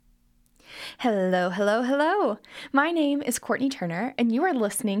Hello, hello, hello. My name is Courtney Turner, and you are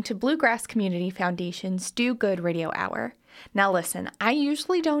listening to Bluegrass Community Foundation's Do Good Radio Hour. Now listen, I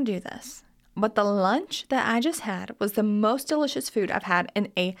usually don't do this, but the lunch that I just had was the most delicious food I've had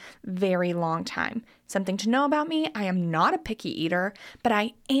in a very long time. Something to know about me, I am not a picky eater, but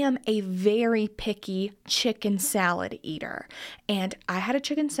I am a very picky chicken salad eater. And I had a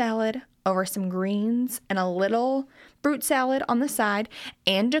chicken salad over some greens and a little fruit salad on the side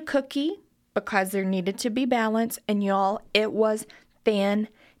and a cookie because there needed to be balance. And y'all, it was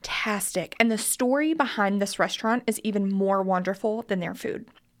fantastic. And the story behind this restaurant is even more wonderful than their food.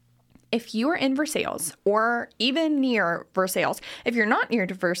 If you are in Versailles or even near Versailles, if you're not near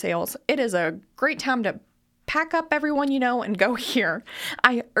to Versailles, it is a great time to pack up everyone you know and go here.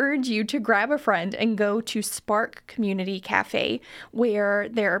 I urge you to grab a friend and go to Spark Community Cafe, where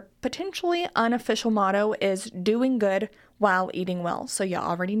their potentially unofficial motto is doing good while eating well. So you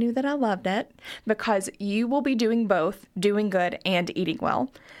already knew that I loved it because you will be doing both, doing good and eating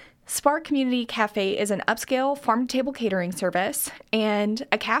well. Spark Community Cafe is an upscale farm-to-table catering service and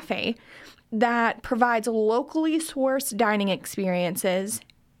a cafe that provides locally sourced dining experiences,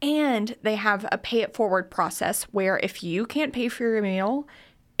 and they have a pay-it-forward process where if you can't pay for your meal,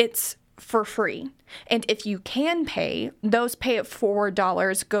 it's for free. And if you can pay, those pay-it-forward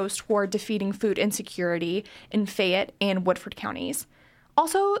dollars goes toward defeating food insecurity in Fayette and Woodford counties.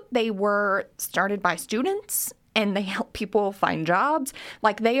 Also, they were started by students, and they help people find jobs.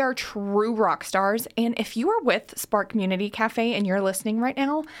 Like, they are true rock stars. And if you are with Spark Community Cafe and you're listening right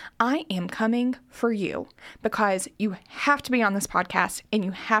now, I am coming for you because you have to be on this podcast and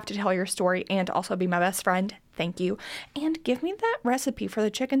you have to tell your story and also be my best friend. Thank you. And give me that recipe for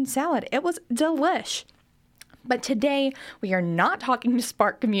the chicken salad. It was delish. But today, we are not talking to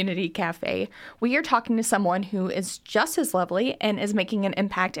Spark Community Cafe. We are talking to someone who is just as lovely and is making an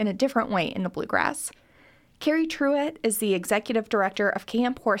impact in a different way in the bluegrass. Carrie Truitt is the executive director of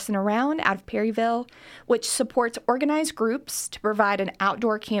Camp Horsin Around out of Perryville, which supports organized groups to provide an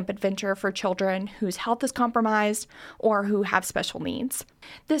outdoor camp adventure for children whose health is compromised or who have special needs.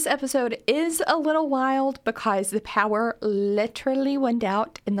 This episode is a little wild because the power literally went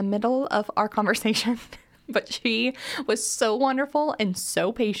out in the middle of our conversation, but she was so wonderful and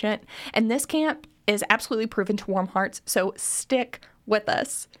so patient, and this camp is absolutely proven to warm hearts, so stick with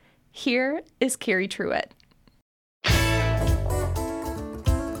us. Here is Carrie Truitt.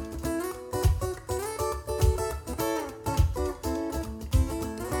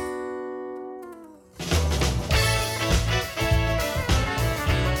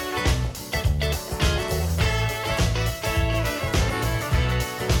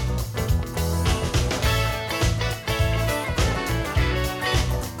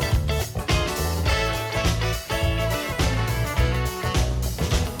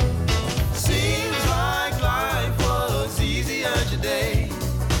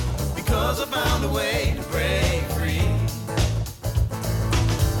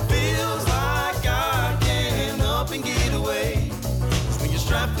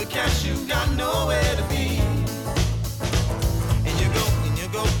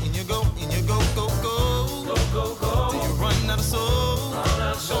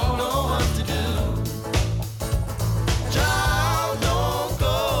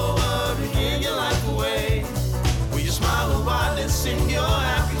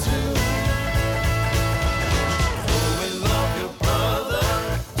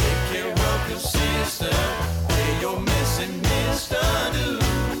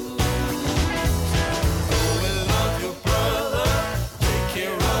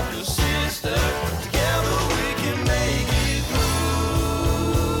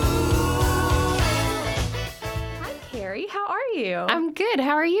 I'm good.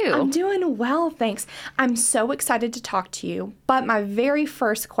 How are you? I'm doing well, thanks. I'm so excited to talk to you, but my very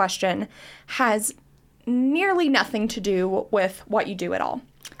first question has nearly nothing to do with what you do at all.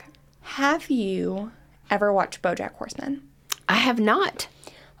 Okay. Have you ever watched BoJack Horseman? I have not.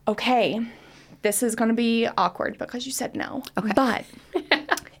 Okay. This is going to be awkward because you said no. Okay. But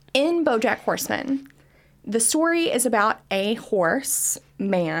in BoJack Horseman, the story is about a horse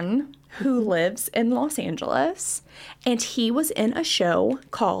man who lives in Los Angeles, and he was in a show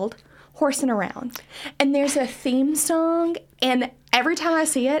called Horsin Around. And there's a theme song, and every time I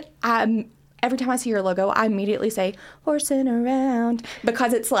see it, every time I see your logo, I immediately say, Horsin Around,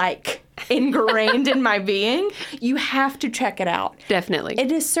 because it's like ingrained in my being. You have to check it out. Definitely.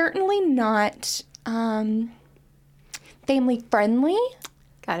 It is certainly not family friendly.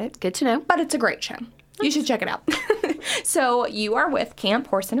 Got it. Good to know. But it's a great show. You should check it out. So you are with Camp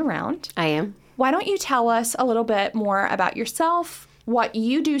Horsin Around. I am. Why don't you tell us a little bit more about yourself what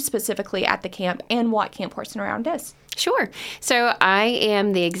you do specifically at the camp and what Camp Horsin Around is. Sure. So I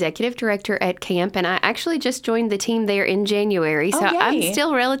am the executive director at camp, and I actually just joined the team there in January. So I'm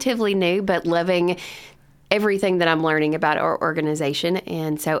still relatively new, but loving everything that I'm learning about our organization.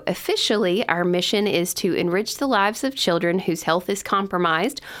 And so officially, our mission is to enrich the lives of children whose health is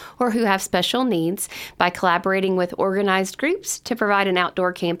compromised or who have special needs by collaborating with organized groups to provide an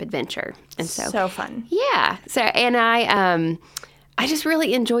outdoor camp adventure. And so fun. Yeah. So, and I just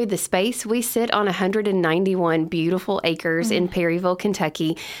really enjoyed the space. We sit on 191 beautiful acres in Perryville,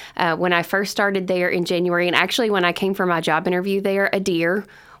 Kentucky. When I first started there in January, and actually when I came for my job interview there, a deer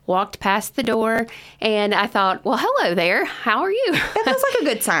walked past the door, and I thought, well, hello there. How are you? That feels like a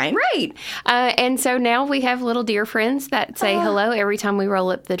good sign. Right. And so now we have little deer friends that say hello every time we roll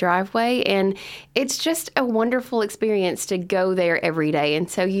up the driveway, and it's just a wonderful experience to go there every day. And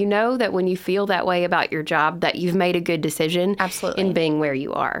so you know that when you feel that way about your job, that you've made a good decision in being where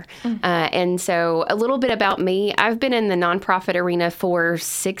you are. And so a little bit about me. I've been in the nonprofit arena for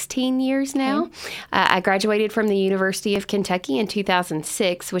 16 years now. I graduated from the University of Kentucky in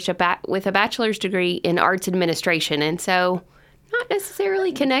 2006, with a bachelor's degree in arts administration. And so not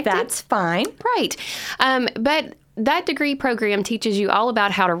necessarily connected. That's fine. Right. But that degree program teaches you all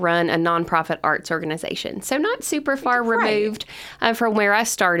about how to run a nonprofit arts organization. So not super far removed from where I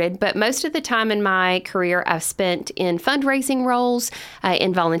started, but most of the time in my career I've spent in fundraising roles,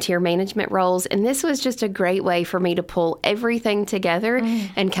 in volunteer management roles, and this was just a great way for me to pull everything together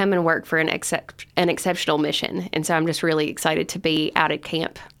and come and work for an exceptional mission. And so I'm just really excited to be out at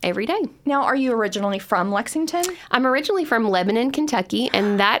camp every day. Now, are you originally from Lexington? I'm originally from Lebanon, Kentucky,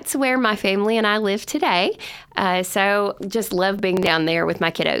 and that's where my family and I live today. So just love being down there with my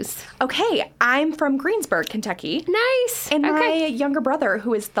kiddos. Okay, I'm from Greensburg, Kentucky. Nice. And my younger brother,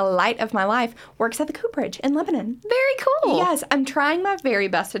 who is the light of my life, works at the Cooperage in Lebanon. Very cool. Yes, I'm trying my very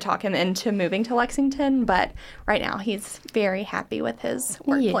best to talk him into moving to Lexington, but right now he's very happy with his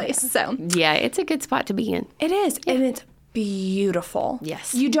workplace. Yeah, it's a good spot to be in. It is, and it's beautiful.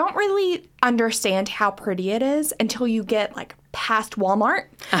 Yes. You don't really understand how pretty it is until you get like past Walmart,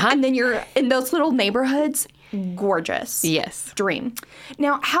 and then you're in those little neighborhoods. Gorgeous. Yes. Dream.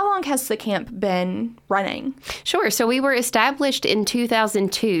 Now, how long has the camp been running? Sure. So we were established in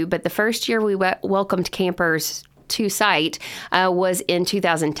 2002, but the first year we welcomed campers to site was in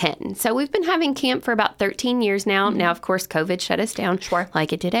 2010. So we've been having camp for about 13 years now. Now, of course, COVID shut us down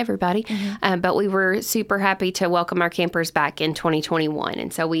like it did everybody. But we were super happy to welcome our campers back in 2021.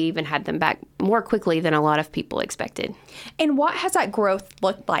 And so we even had them back more quickly than a lot of people expected. And what has that growth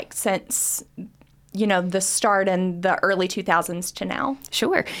looked like since the start in the early 2000s to now?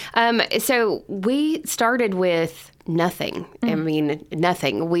 Sure. So we started with nothing. I mean,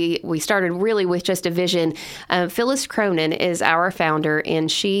 nothing. We started really with just a vision. Phyllis Cronin is our founder,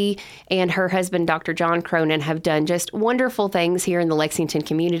 and she and her husband, Dr. John Cronin, have done just wonderful things here in the Lexington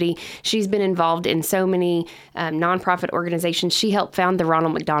community. She's been involved in so many nonprofit organizations. She helped found the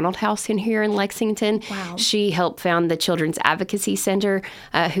Ronald McDonald House here in Lexington. Wow. She helped found the Children's Advocacy Center,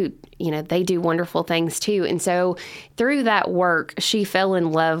 who they do wonderful things too. And so through that work, she fell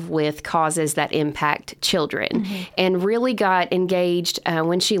in love with causes that impact children and really got engaged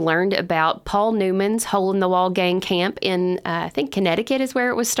when she learned about Paul Newman's Hole in the Wall Gang Camp in, I think, Connecticut is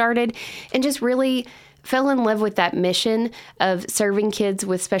where it was started, and just really fell in love with that mission of serving kids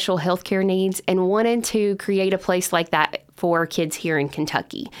with special health care needs and wanted to create a place like that for kids here in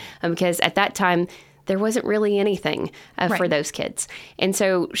Kentucky. Because at that time, there wasn't really anything for those kids. And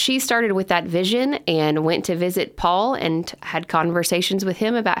so she started with that vision and went to visit Paul and had conversations with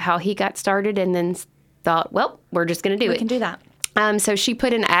him about how he got started, and then thought, well, we're just going to do it. We can do that. So she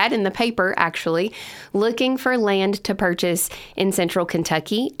put an ad in the paper, actually, looking for land to purchase in central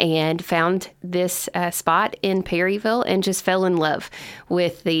Kentucky, and found this spot in Perryville and just fell in love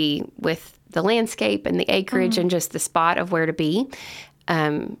with the landscape and the acreage and just the spot of where to be.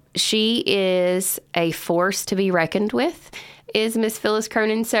 She is a force to be reckoned with, is Miss Phyllis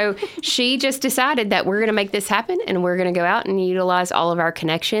Cronin. So she just decided that we're going to make this happen, and we're going to go out and utilize all of our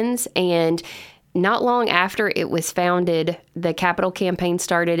connections. And not long after it was founded, the capital campaign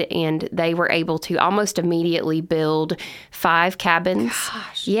started, and they were able to almost immediately build 5 cabins.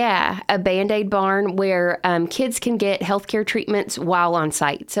 Gosh. Yeah, a Band-Aid barn where kids can get healthcare treatments while on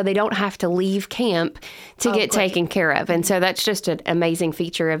site, so they don't have to leave camp to get taken care of. And so that's just an amazing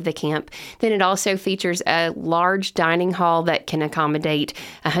feature of the camp. Then it also features a large dining hall that can accommodate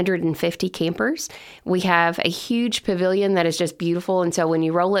 150 campers. We have a huge pavilion that is just beautiful, and so when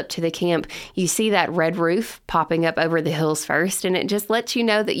you roll up to the camp, you see see that red roof popping up over the hills first, and it just lets you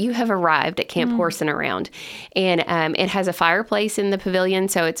know that you have arrived at Camp Horsin Around. And it has a fireplace in the pavilion,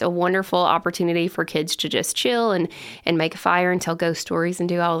 so it's a wonderful opportunity for kids to just chill and make a fire and tell ghost stories and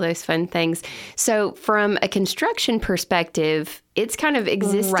do all those fun things. So from a construction perspective, it's kind of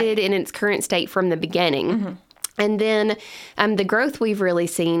existed in its current state from the beginning. And then the growth we've really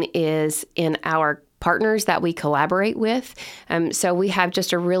seen is in our partners that we collaborate with. So we have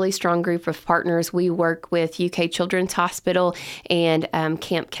just a really strong group of partners. We work with UK Children's Hospital and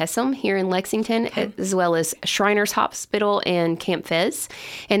Camp Kesem here in Lexington, as well as Shriners Hospital and Camp Fez.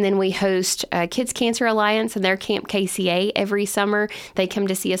 And then we host Kids Cancer Alliance and their Camp KCA every summer. They come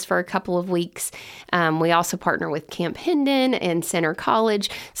to see us for a couple of weeks. We also partner with Camp Hendon and Center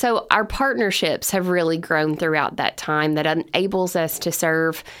College. So our partnerships have really grown throughout that time that enables us to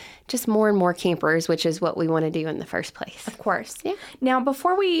serve just more and more campers, which is what we want to do in the first place. Of course. Yeah. Now,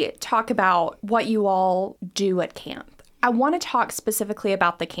 before we talk about what you all do at camp, I want to talk specifically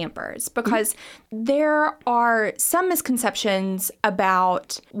about the campers because there are some misconceptions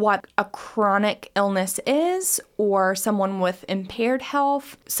about what a chronic illness is or someone with impaired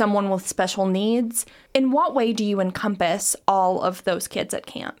health, someone with special needs. In what way do you encompass all of those kids at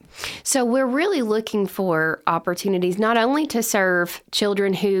camp? So we're really looking for opportunities not only to serve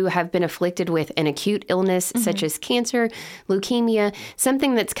children who have been afflicted with an acute illness such as cancer, leukemia,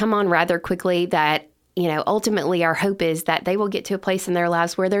 something that's come on rather quickly that ultimately our hope is that they will get to a place in their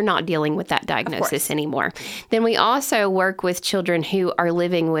lives where they're not dealing with that diagnosis anymore. Then we also work with children who are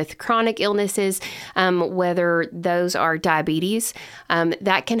living with chronic illnesses, whether those are diabetes,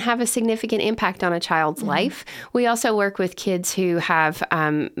 that can have a significant impact on a child's life. We also work with kids who have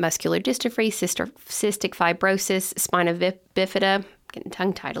muscular dystrophy, cystic fibrosis, spina bifida, getting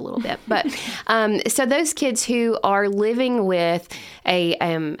tongue-tied a little bit. But so those kids who are living with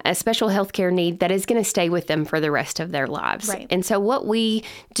a special healthcare need that is going to stay with them for the rest of their lives. Right. And so what we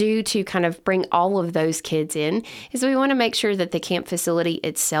do to kind of bring all of those kids in is we want to make sure that the camp facility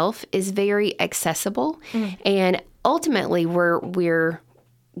itself is very accessible. And ultimately, we're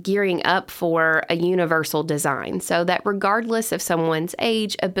gearing up for a universal design so that regardless of someone's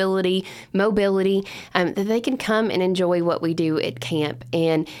age, ability, mobility, that they can come and enjoy what we do at camp.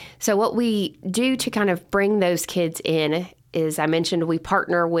 And so what we do to kind of bring those kids in is, I mentioned, we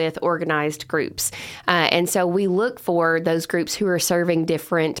partner with organized groups. And so we look for those groups who are serving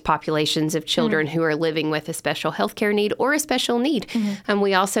different populations of children who are living with a special healthcare need or a special need. And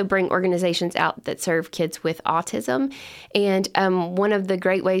we also bring organizations out that serve kids with autism. And one of the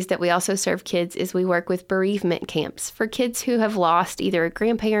great ways that we also serve kids is we work with bereavement camps for kids who have lost either a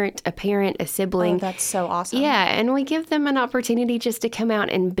grandparent, a parent, a sibling. Oh, that's so awesome. Yeah, and we give them an opportunity just to come out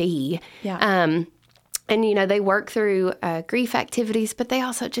and be. Yeah. And, they work through grief activities, but they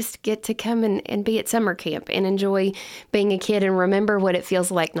also just get to come and be at summer camp and enjoy being a kid and remember what it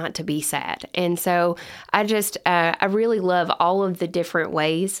feels like not to be sad. And so I really love all of the different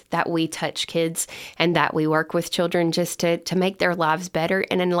ways that we touch kids and that we work with children just to make their lives better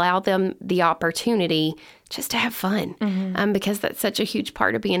and allow them the opportunity just to have fun, because that's such a huge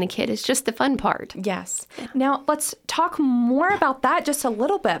part of being a kid. It's just the fun part. Yes. Now, let's talk more about that just a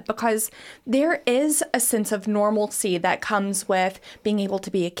little bit, because there is a sense of normalcy that comes with being able to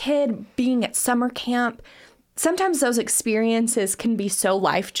be a kid, being at summer camp. Sometimes those experiences can be so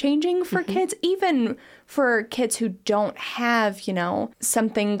life-changing for kids, even for kids who don't have,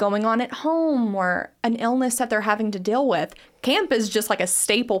 something going on at home or an illness that they're having to deal with. Camp is just like a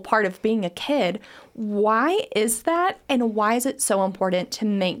staple part of being a kid. Why is that? And why is it so important to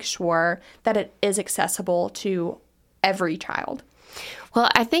make sure that it is accessible to every child? Well,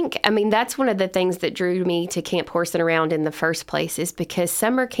 that's one of the things that drew me to Camp Horsin Around in the first place, is because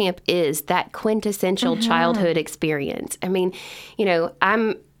summer camp is that quintessential childhood experience.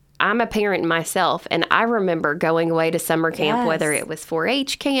 I'm a parent myself, and I remember going away to summer camp, whether it was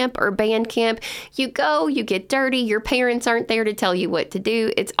 4-H camp or band camp. You go, you get dirty. Your parents aren't there to tell you what to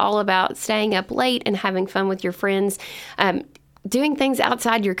do. It's all about staying up late and having fun with your friends, doing things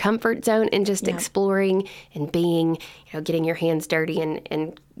outside your comfort zone and just exploring and being, getting your hands dirty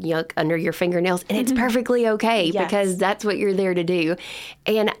and yuck under your fingernails. And it's perfectly okay because that's what you're there to do.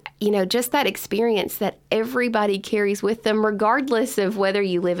 And, just that experience that everybody carries with them, regardless of whether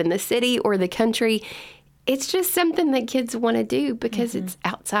you live in the city or the country, it's just something that kids want to do because it's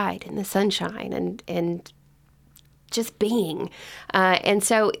outside in the sunshine and just being. And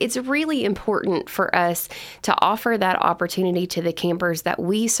so it's really important for us to offer that opportunity to the campers that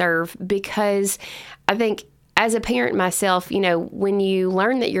we serve, because I think as a parent myself, when you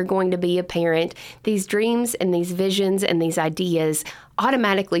learn that you're going to be a parent, these dreams and these visions and these ideas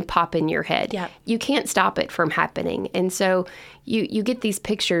automatically pop in your head. Yep. You can't stop it from happening. And so you get these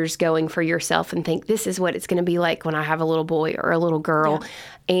pictures going for yourself and think, this is what it's going to be like when I have a little boy or a little girl.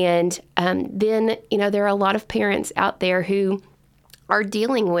 Yeah. And then, there are a lot of parents out there who are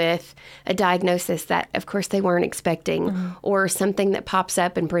dealing with a diagnosis that, of course, they weren't expecting, or something that pops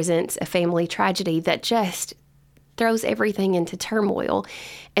up and presents a family tragedy that just throws everything into turmoil.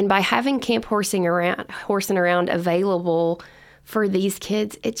 And by having Camp Horsin Around available for these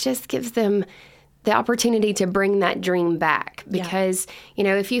kids, it just gives them the opportunity to bring that dream back. Because,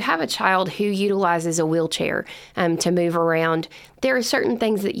 if you have a child who utilizes a wheelchair to move around, there are certain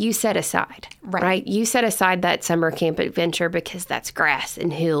things that you set aside, right? You set aside that summer camp adventure because that's grass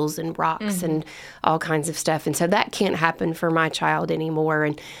and hills and rocks and all kinds of stuff. And so that can't happen for my child anymore.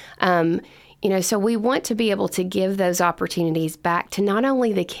 And, so we want to be able to give those opportunities back to not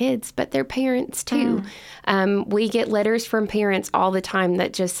only the kids, but their parents too. We get letters from parents all the time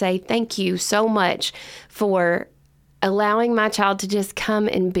that just say, thank you so much for allowing my child to just come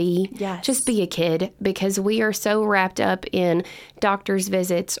and just be a kid, because we are so wrapped up in doctor's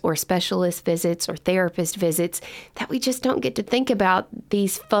visits or specialist visits or therapist visits that we just don't get to think about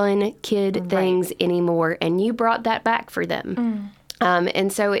these fun kid things anymore. And you brought that back for them.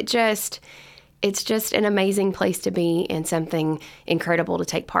 And so it's just an amazing place to be and something incredible to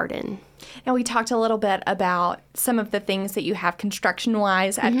take part in. Now, we talked a little bit about some of the things that you have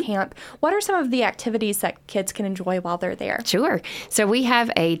construction-wise at camp. What are some of the activities that kids can enjoy while they're there? Sure. So we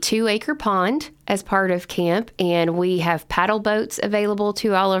have a 2-acre pond as part of camp, and we have paddle boats available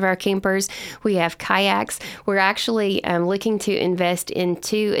to all of our campers. We have kayaks. We're actually looking to invest in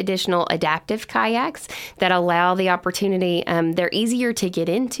 2 additional adaptive kayaks that allow the opportunity. They're easier to get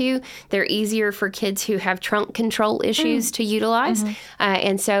into. They're easier for kids who have trunk control issues to utilize.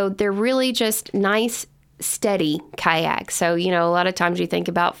 And so they're really just nice, steady kayaks. So, a lot of times you think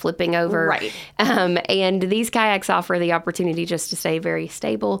about flipping over. Right. And these kayaks offer the opportunity just to stay very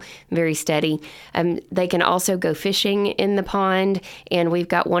stable, very steady. They can also go fishing in the pond, and we've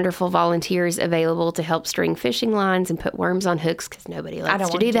got wonderful volunteers available to help string fishing lines and put worms on hooks, because nobody likes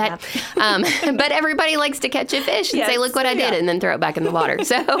to do that. But everybody likes to catch a fish and say, look what I did, and then throw it back in the water.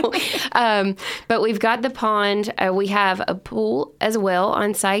 So, but we've got the pond. We have a pool as well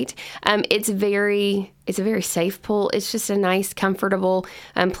on site. It's a very safe pool. It's just a nice, comfortable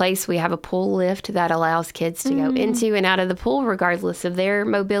place. We have a pool lift that allows kids to go into and out of the pool regardless of their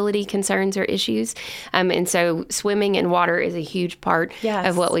mobility concerns or issues. And so swimming in water is a huge part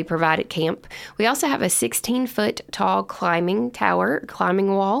of what we provide at camp. We also have a 16-foot tall climbing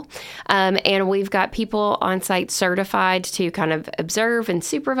wall. And we've got people on site certified to kind of observe and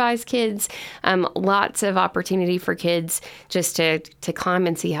supervise kids. Lots of opportunity for kids just to climb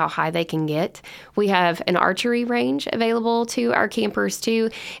and see how high they can get. We have an archery range available to our campers too.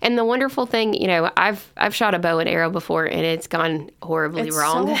 And the wonderful thing, I've shot a bow and arrow before, and it's gone horribly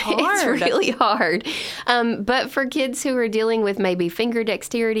wrong. So hard. It's really hard. But for kids who are dealing with maybe finger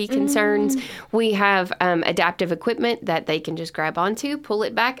dexterity concerns, we have adaptive equipment that they can just grab onto, pull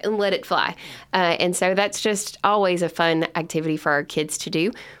it back, and let it fly. And so that's just always a fun activity for our kids to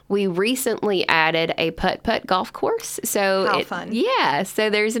do. We recently added a putt-putt golf course. So how fun. Yeah. So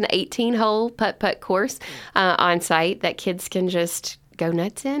there's an 18-hole putt-putt course on site that kids can just go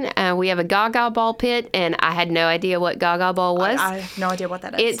nuts in. We have a gaga ball pit, and I had no idea what gaga ball was. I have no idea what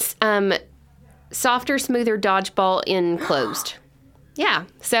that is. It's softer, smoother dodgeball enclosed. Yeah.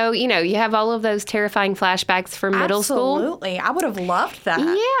 So, you have all of those terrifying flashbacks from middle school. Absolutely. I would have loved that.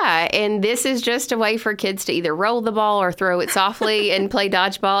 Yeah. And this is just a way for kids to either roll the ball or throw it softly and play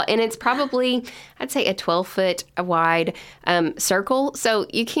dodgeball. And it's probably, I'd say, a 12-foot wide circle. So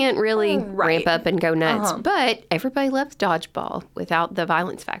you can't really ramp up and go nuts. But everybody loves dodgeball without the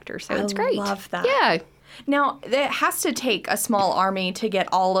violence factor. So it's great. I love that. Yeah. Now, it has to take a small army to get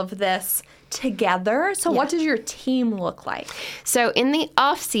all of this together. So what does your team look like? So in the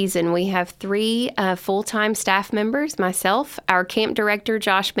off season, we have 3 full-time staff members, myself, our camp director,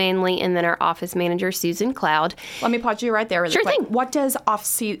 Josh Manley, and then our office manager, Susan Cloud. Let me pause you right there really quick. Thing. What is off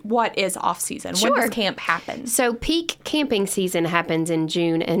season? Sure. When does camp happen? So peak camping season happens in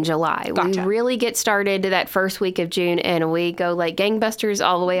June and July. Gotcha. We really get started that first week of June, and we go like gangbusters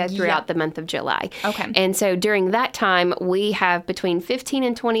all the way throughout the month of July. Okay. And so during that time, we have between 15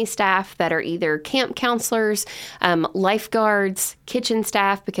 and 20 staff that are either camp counselors, lifeguards, kitchen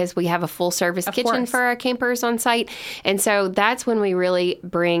staff, because we have a full-service kitchen for our campers on site. And so that's when we really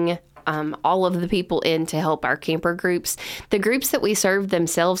bring all of the people in to help our camper groups. The groups that we serve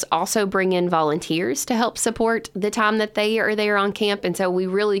themselves also bring in volunteers to help support the time that they are there on camp. And so we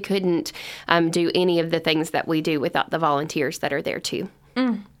really couldn't do any of the things that we do without the volunteers that are there too.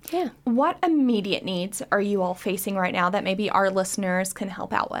 Yeah. What immediate needs are you all facing right now that maybe our listeners can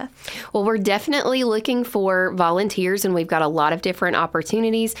help out with? Well, we're definitely looking for volunteers, and we've got a lot of different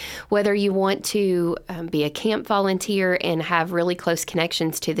opportunities. Whether you want to be a camp volunteer and have really close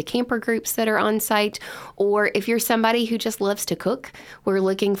connections to the camper groups that are on site, or if you're somebody who just loves to cook, we're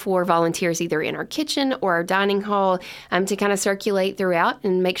looking for volunteers either in our kitchen or our dining hall to kind of circulate throughout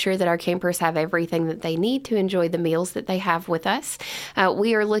and make sure that our campers have everything that they need to enjoy the meals that they have with us.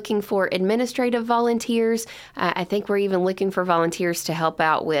 We are looking for administrative volunteers. I think we're even looking for volunteers to help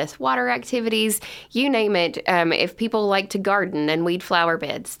out with water activities. You name it. If people like to garden and weed flower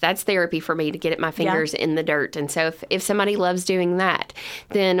beds, that's therapy for me to get my fingers in the dirt. And so if somebody loves doing that,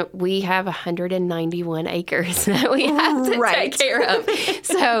 then we have 191 acres that we have to take care of.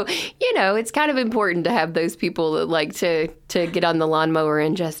 So, it's kind of important to have those people that like to get on the lawnmower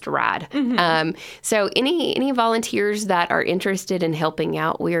and just ride. So any volunteers that are interested in helping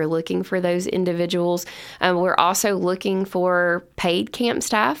out, we are looking for those individuals. We're also looking for paid camp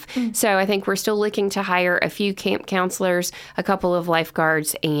staff. So I think we're still looking to hire a few camp counselors, a couple of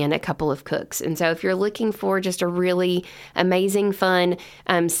lifeguards, and a couple of cooks. And so if you're looking for just a really amazing, fun,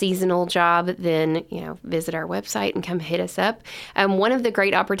 seasonal job, then, visit our website and come hit us up. One of the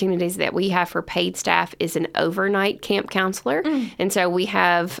great opportunities that we have for paid staff is an overnight camp counselor. And so we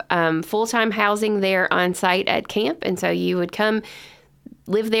have full-time housing there on site at camp. And so you would come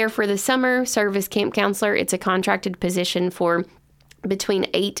live there for the summer, serve as camp counselor. It's a contracted position for between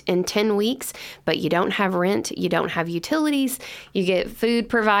 8 and 10 weeks, but you don't have rent, you don't have utilities, you get food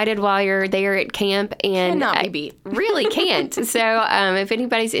provided while you're there at camp, and cannot be beat. Really can't. So if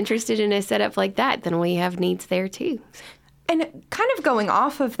anybody's interested in a setup like that, then we have needs there too. And kind of going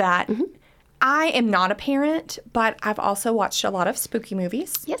off of that, I am not a parent, but I've also watched a lot of spooky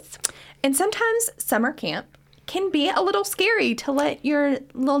movies. Yes. And sometimes summer camp can be a little scary to let your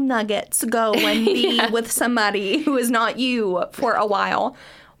little nuggets go and be with somebody who is not you for a while.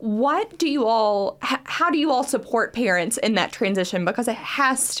 What do you all, how do you all support parents in that transition? Because it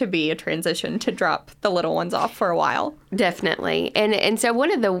has to be a transition to drop the little ones off for a while. Definitely. And so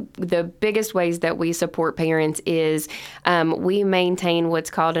one of the biggest ways that we support parents is we maintain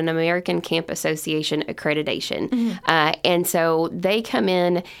what's called an American Camp Association accreditation. And so they come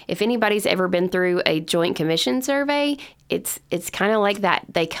in, if anybody's ever been through a Joint Commission survey, it's kind of like that.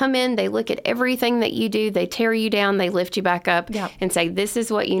 They come in, they look at everything that you do, they tear you down, they lift you back up and say, this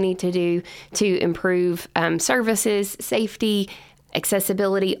is what you need to do to improve services, safety,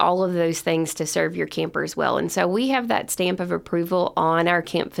 accessibility, all of those things to serve your campers well. And so we have that stamp of approval on our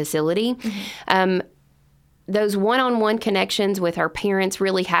camp facility. Those one-on-one connections with our parents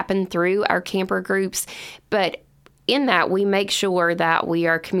really happen through our camper groups, but in that, we make sure that we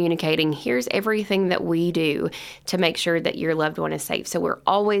are communicating, here's everything that we do to make sure that your loved one is safe. So we're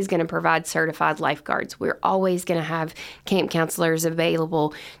always going to provide certified lifeguards. We're always going to have camp counselors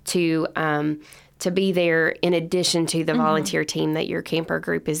available to be there in addition to the volunteer team that your camper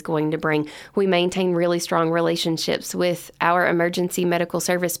group is going to bring. We maintain really strong relationships with our emergency medical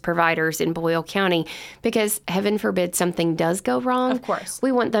service providers in Boyle County because heaven forbid something does go wrong. Of course.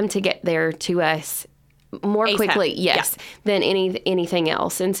 We want them to get there to us more ASAP. Quickly, than anything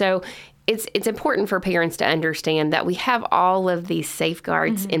else. And so it's important for parents to understand that we have all of these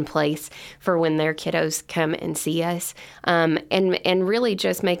safeguards in place for when their kiddos come and see us, and really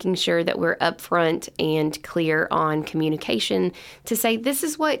just making sure that we're upfront and clear on communication to say this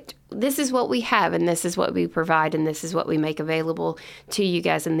is what we have, and this is what we provide, and this is what we make available to you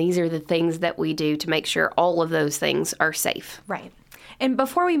guys, and these are the things that we do to make sure all of those things are safe. Right. And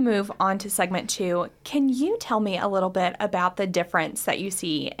before we move on to segment 2, can you tell me a little bit about the difference that you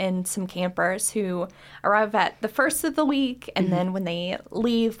see in some campers who arrive at the first of the week and then when they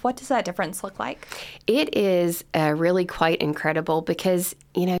leave? What does that difference look like? It is really quite incredible because,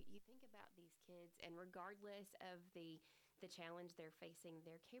 you think about these kids, and regardless of the challenge they're facing,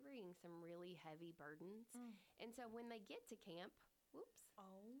 they're carrying some really heavy burdens. And so when they get to camp, oh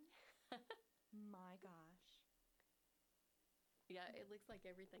my gosh. Yeah, it looks like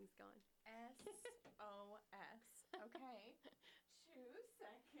everything's gone. SOS. Okay. 2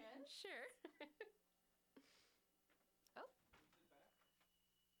 seconds. Sure.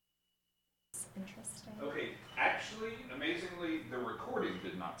 Interesting. Okay, actually, amazingly, the recording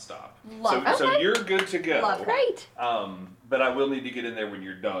did not stop. Love it. So you're good to go. Love it. Great. But I will need to get in there when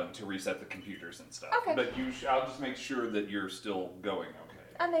you're done to reset the computers and stuff. Okay. But I'll just make sure that you're still going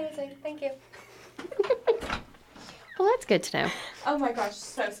okay. Amazing. Thank you. Well, that's good to know. Oh my gosh,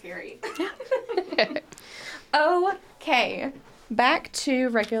 so scary. Okay, back to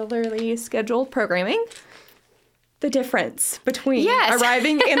regularly scheduled programming. The difference between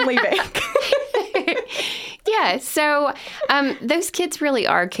arriving and leaving. Yeah, so those kids really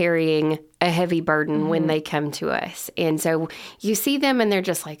are carrying a heavy burden when they come to us. And so you see them and they're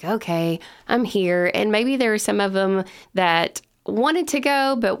just like, okay, I'm here. And maybe there are some of them that wanted to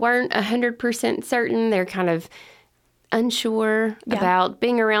go but weren't 100% certain. They're kind of unsure about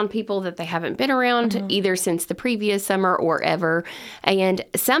being around people that they haven't been around either since the previous summer or ever. And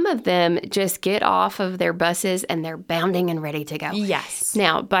some of them just get off of their buses and they're bounding and ready to go. Yes.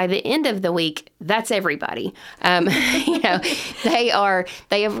 Now, by the end of the week, that's everybody. They are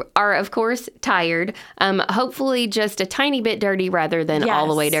of course tired. Hopefully just a tiny bit dirty rather than all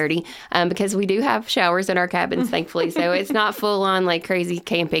the way dirty, because we do have showers in our cabins, thankfully. So it's not full on like crazy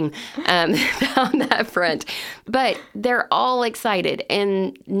camping on that front. But they're all excited,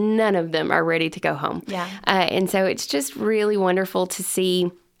 and none of them are ready to go home. Yeah. And so it's just really wonderful to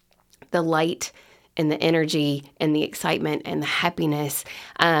see the light and the energy and the excitement and the happiness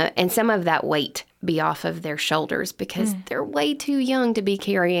and some of that weight be off of their shoulders because they're way too young to be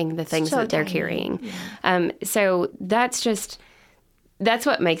carrying the things that they're carrying. Yeah. So that's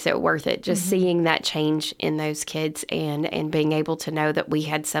what makes it worth it, just seeing that change in those kids and being able to know that we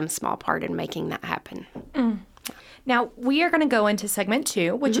had some small part in making that happen. Now, we are going to go into segment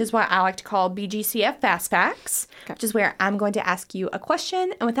 2, which is what I like to call BGCF Fast Facts, which is where I'm going to ask you a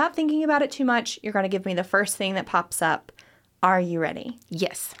question, and without thinking about it too much, you're going to give me the first thing that pops up. Are you ready?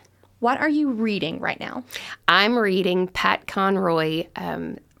 Yes. What are you reading right now? I'm reading Pat Conroy,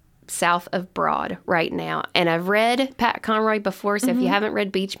 South of Broad right now. And I've read Pat Conroy before, so if you haven't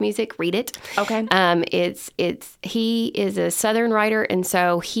read Beach Music, read it. Okay. He is a Southern writer, and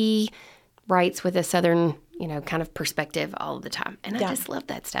so he writes with a Southern kind of perspective all the time. And I just love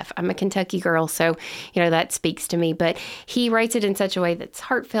that stuff. I'm a Kentucky girl, so, that speaks to me. But he writes it in such a way that's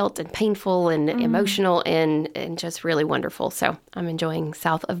heartfelt and painful and emotional and just really wonderful. So I'm enjoying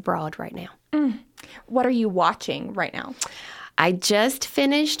South of Broad right now. What are you watching right now? I just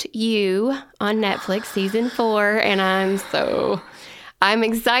finished You on Netflix, season 4, and I'm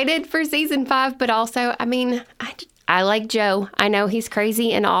excited for season 5, but also, I like Joe. I know he's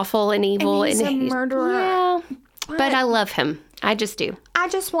crazy and awful and evil. And he's a murderer. Yeah, but I love him. I just do. I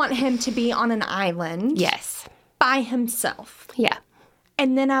just want him to be on an island. Yes. By himself. Yeah.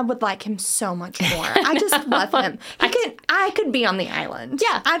 And then I would like him so much more. I just love him. I could be on the island.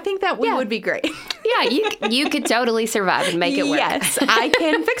 Yeah. I think that we would be great. Yeah, you could totally survive and make it work. Yes, I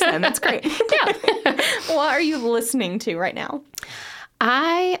can fix him. That's great. Yeah. What are you listening to right now?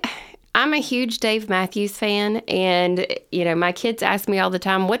 I'm a huge Dave Matthews fan, and, my kids ask me all the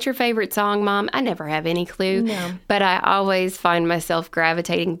time, what's your favorite song, Mom? I never have any clue, but I always find myself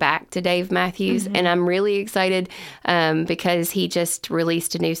gravitating back to Dave Matthews, and I'm really excited because he just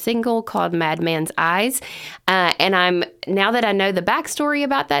released a new single called Madman's Eyes, and now that I know the backstory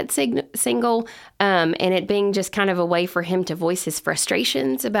about that single, and it being just kind of a way for him to voice his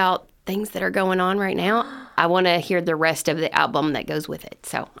frustrations about things that are going on right now, I want to hear the rest of the album that goes with it.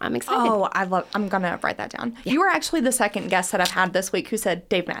 So I'm excited. Oh, I'm going to write that down. Yeah. You were actually the second guest that I've had this week who said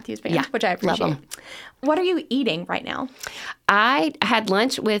Dave Matthews Band, which I appreciate. Love him. What are you eating right now? I had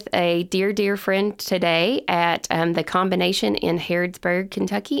lunch with a dear friend today at the Combination in Harrodsburg,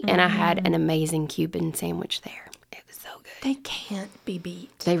 Kentucky, and I had an amazing Cuban sandwich there. They can't be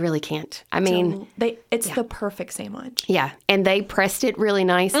beat. They really can't. It's the perfect sandwich. Yeah, and they pressed it really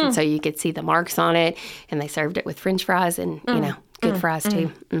nice, and so you could see the marks on it, and they served it with French fries and, good fries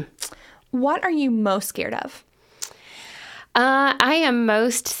too. What are you most scared of? I am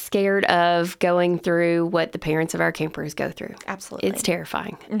most scared of going through what the parents of our campers go through. Absolutely. It's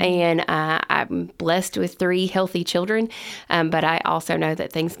terrifying. And I'm blessed with 3 healthy children, but I also know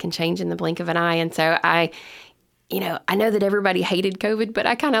that things can change in the blink of an eye, and so I know that everybody hated COVID, but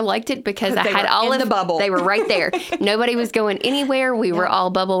I kind of liked it because I had all of the bubble. They were right there. Nobody was going anywhere. We were all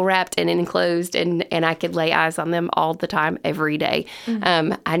bubble wrapped and enclosed, and I could lay eyes on them all the time, every day.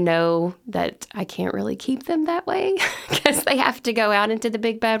 I know that I can't really keep them that way because they have to go out into the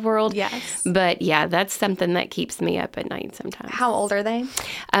big bad world. Yes. But yeah, that's something that keeps me up at night sometimes. How old are they?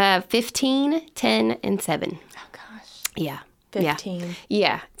 15, 10, and 7. Oh, gosh. Yeah. 15.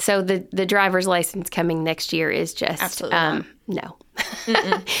 Yeah. So the driver's license coming next year is just, absolutely no.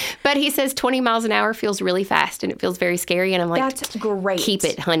 But he says 20 miles an hour feels really fast and it feels very scary. And I'm like, that's great. Keep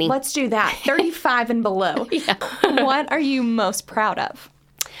it, honey. Let's do that. 35 and below. Yeah. What are you most proud of?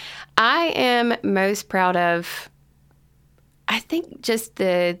 I am most proud of, I think just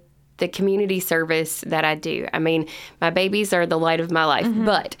the community service that I do. I mean, my babies are the light of my life,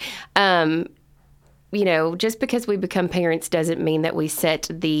 but just because we become parents doesn't mean that we set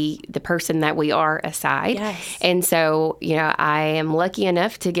the person that we are aside. Yes. And so, I am lucky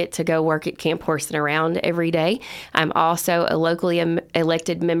enough to get to go work at Camp Horsin Around every day. I'm also a locally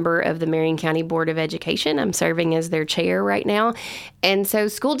elected member of the Marion County Board of Education. I'm serving as their chair right now. And so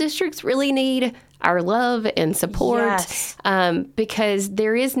school districts really need our love and support, yes. Because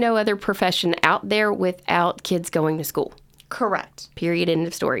there is no other profession out there without kids going to school. Correct. Period. End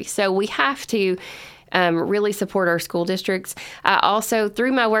of story. So we have to really support our school districts. I also,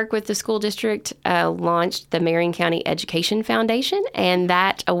 through my work with the school district, launched the Marion County Education Foundation, and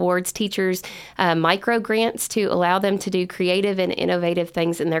that awards teachers micro grants to allow them to do creative and innovative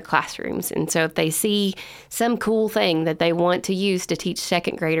things in their classrooms. And so if they see some cool thing that they want to use to teach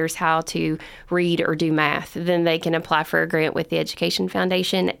second graders how to read or do math, then they can apply for a grant with the Education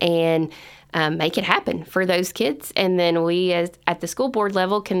Foundation and make it happen for those kids. And then we, at the school board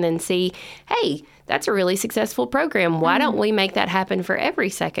level, can then see, hey, that's a really successful program. Why don't we make that happen for every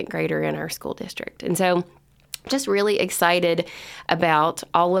second grader in our school district? And so just really excited about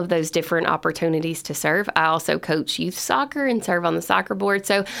all of those different opportunities to serve. I also coach youth soccer and serve on the soccer board.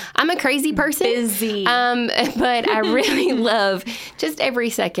 So I'm a crazy person. Busy. But I really love just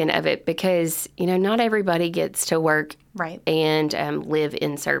every second of it because, not everybody gets to work right. and live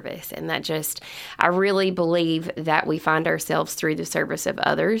in service. And I really believe that we find ourselves through the service of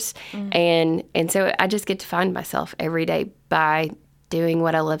others. And so I just get to find myself every day by doing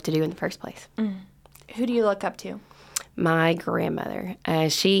what I love to do in the first place. Who do you look up to? My grandmother.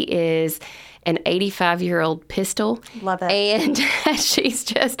 She is an 85-year-old pistol. Love it. And she's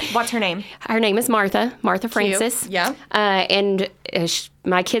just... What's her name? Her name is Martha Francis. Cute. Yeah. And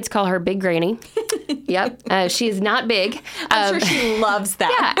my kids call her Big Granny. Yep. She is not big. I'm sure she loves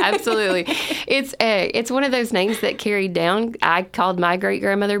that. Yeah, absolutely. It's one of those names that carried down. I called my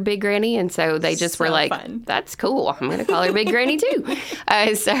great-grandmother Big Granny, and so they just were like, fun. That's cool. I'm going to call her Big Granny, too.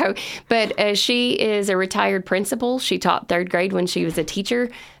 But she is a retired principal. She taught third grade when she was a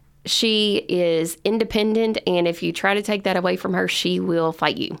teacher. She is independent, and if you try to take that away from her, she will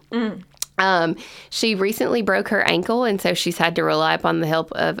fight you. She recently broke her ankle, and so she's had to rely upon the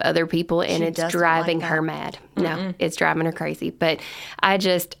help of other people, and it's driving her mad. No, it's driving her crazy. But I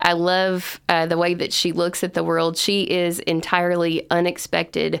love the way that she looks at the world. She is entirely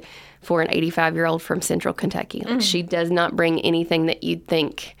unexpected for an 85-year-old from Central Kentucky. Like, she does not bring anything that you'd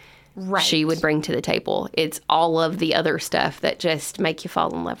think she would bring to the table. It's all of the other stuff that just make you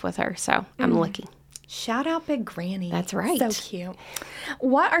fall in love with her. So I'm lucky. Shout out Big Granny. That's right. So cute.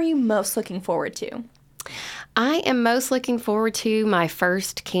 What are you most looking forward to? I am most looking forward to my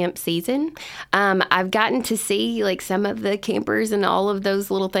first camp season. I've gotten to see some of the campers and all of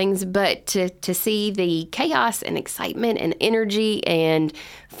those little things, but to see the chaos and excitement and energy and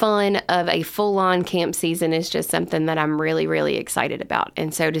fun of a full-on camp season is just something that I'm really, really excited about.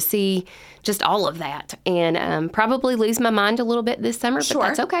 And so to see just all of that and probably lose my mind a little bit this summer, but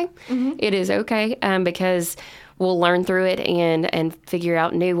that's okay. It is okay because we'll learn through it and figure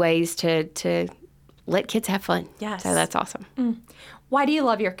out new ways to let kids have fun. Yes. So that's awesome. Why do you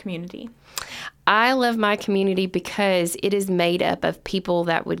love your community? I love my community because it is made up of people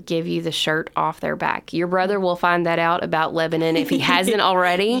that would give you the shirt off their back. Your brother will find that out about Lebanon if he hasn't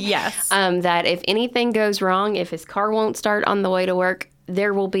already. Yes. That if anything goes wrong, if his car won't start on the way to work,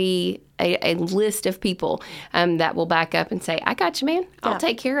 there will be a list of people that will back up and say, I got you, man. I'll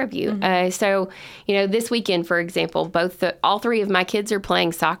take care of you. So, this weekend, for example, all three of my kids are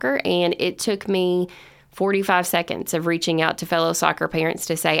playing soccer, and it took me 45 seconds of reaching out to fellow soccer parents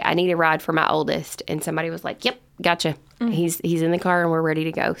to say, I need a ride for my oldest. And somebody was like, yep, gotcha. He's in the car and we're ready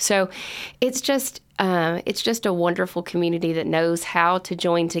to go. So it's just a wonderful community that knows how to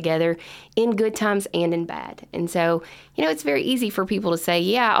join together in good times and in bad. And so, it's very easy for people to say,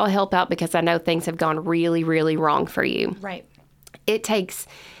 yeah, I'll help out because I know things have gone really, really wrong for you. Right. It takes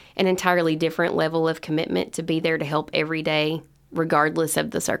an entirely different level of commitment to be there to help every day, regardless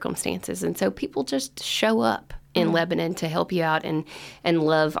of the circumstances. And so people just show up in Lebanon to help you out and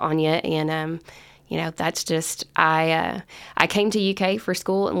love on you. And, that's just, I came to UK for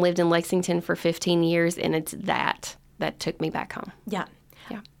school and lived in Lexington for 15 years, and it's that took me back home. Yeah.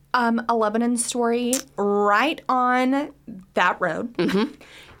 Yeah. A Lebanon story right on that road.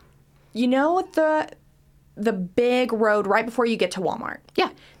 You know the big road right before you get to Walmart?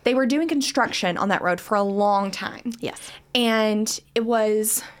 Yeah. They were doing construction on that road for a long time. Yes. And it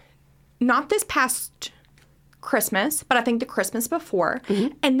was not this past Christmas, but I think the Christmas before.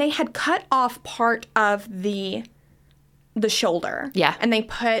 And they had cut off part of the the shoulder. Yeah. And they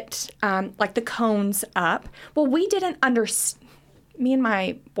put like the cones up. Well, we didn't understand. Me and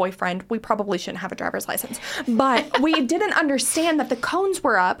my boyfriend, we probably shouldn't have a driver's license, but we didn't understand that the cones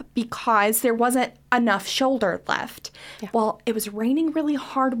were up because there wasn't enough shoulder left. Yeah. Well, it was raining really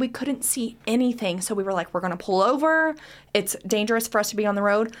hard. We couldn't see anything. So we were like, we're going to pull over. It's dangerous for us to be on the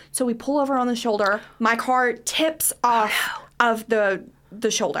road. So we pull over on the shoulder. My car tips off of the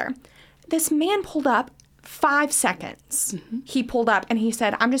shoulder. This man pulled up 5 seconds. Mm-hmm. He pulled up and he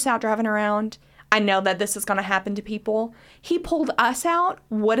said, I'm just out driving around. I know that this is going to happen to people. He pulled us out,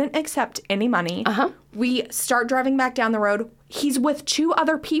 wouldn't accept any money. We start driving back down the road. He's with 2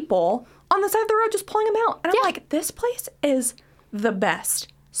 other people on the side of the road just pulling him out. And I'm like, this place is the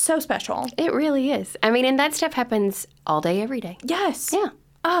best. So special. It really is. I mean, and that stuff happens all day, every day. Yes. Yeah.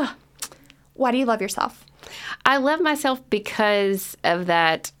 Why do you love yourself? I love myself because of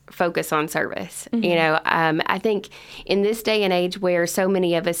that focus on service. Mm-hmm. You know, I think in this day and age where so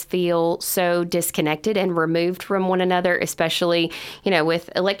many of us feel so disconnected and removed from one another, especially, you know, with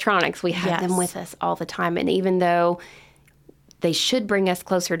electronics, we have them with us all the time. And even though they should bring us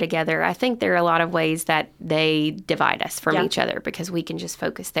closer together, I think there are a lot of ways that they divide us from each other because we can just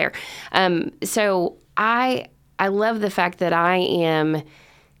focus there. So I love the fact that I am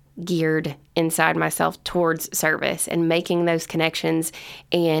geared inside myself towards service and making those connections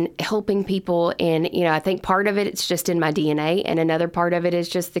and helping people. And, you know, I think part of it's just in my DNA, and another part of it is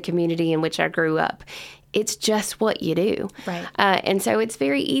just the community in which I grew up. It's just what you do. Right. And so it's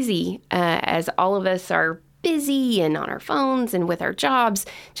very easy, as all of us are busy and on our phones and with our jobs,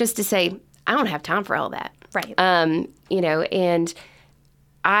 just to say, I don't have time for all that. Right. You know, and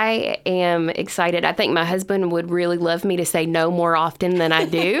I am excited. I think my husband would really love me to say no more often than I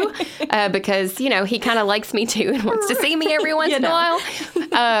do because, you know, he kind of likes me too and wants to see me every once in a while.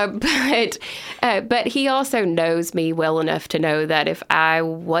 But he also knows me well enough to know that if I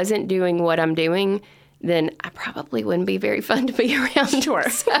wasn't doing what I'm doing, then I probably wouldn't be very fun to be around. Sure.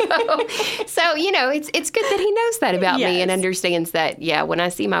 So you know, it's good that he knows that about me and understands that, when I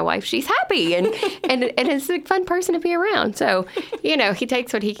see my wife, she's happy and it's a fun person to be around. So, you know, he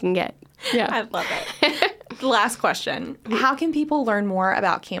takes what he can get. Yeah. I love it. Last question. How can people learn more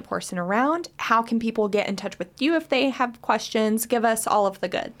about Camp Horsin Around? How can people get in touch with you if they have questions? Give us all of the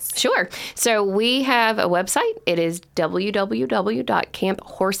goods. Sure. So we have a website. It is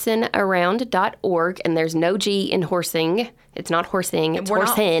www.camphorsinAround.org, and there's no G in horsing. It's not horsing. It's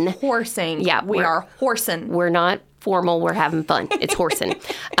horsin. Not horsing. Yeah. We are horsin. We're not formal. We're having fun. It's horsin'.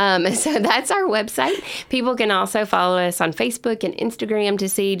 So that's our website. People can also follow us on Facebook and Instagram to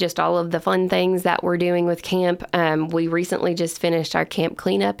see just all of the fun things that we're doing with camp. We recently just finished our camp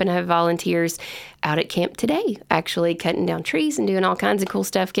cleanup and have volunteers out at camp today, actually cutting down trees and doing all kinds of cool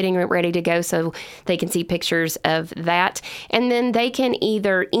stuff, getting ready to go so they can see pictures of that. And then they can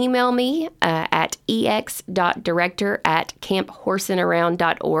either email me at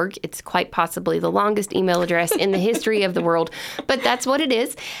ex.director@camphorsinAround.org. It's quite possibly the longest email address in the history of the world, but that's what it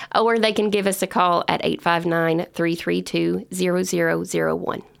is. Or they can give us a call at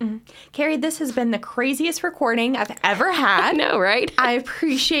 859-332-0001. Mm-hmm. Carrie, this has been the craziest recording I've ever had. I know, right? I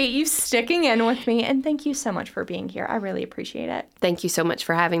appreciate you sticking in with me, and thank you so much for being here. I really appreciate it. Thank you so much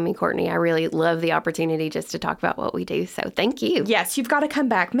for having me, Courtney. I really love the opportunity just to talk about what we do, so thank you. Yes, you've got to come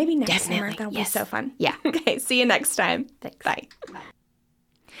back. Maybe next summer. That'll be so fun. Yeah. Okay, see you next time. Thanks. Bye.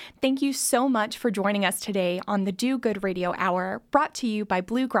 Thank you so much for joining us today on the Do Good Radio Hour, brought to you by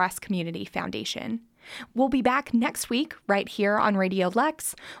Bluegrass Community Foundation. We'll be back next week right here on Radio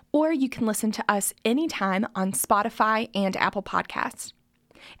Lex, or you can listen to us anytime on Spotify and Apple Podcasts.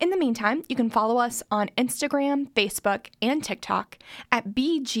 In the meantime, you can follow us on Instagram, Facebook, and TikTok at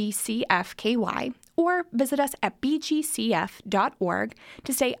BGCFKY, or visit us at bgcf.org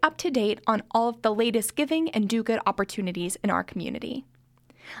to stay up to date on all of the latest giving and do-good opportunities in our community.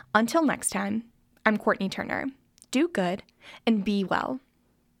 Until next time, I'm Courtney Turner. Do good and be well.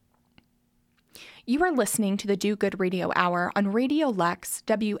 You are listening to the Do Good Radio Hour on Radio Lex,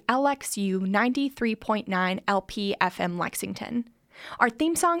 WLXU 93.9 LP FM Lexington. Our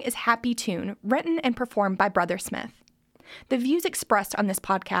theme song is Happy Tune, written and performed by Brother Smith. The views expressed on this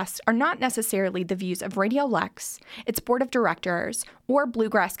podcast are not necessarily the views of Radio Lex, its board of directors, or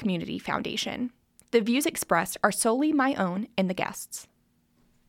Bluegrass Community Foundation. The views expressed are solely my own and the guests'.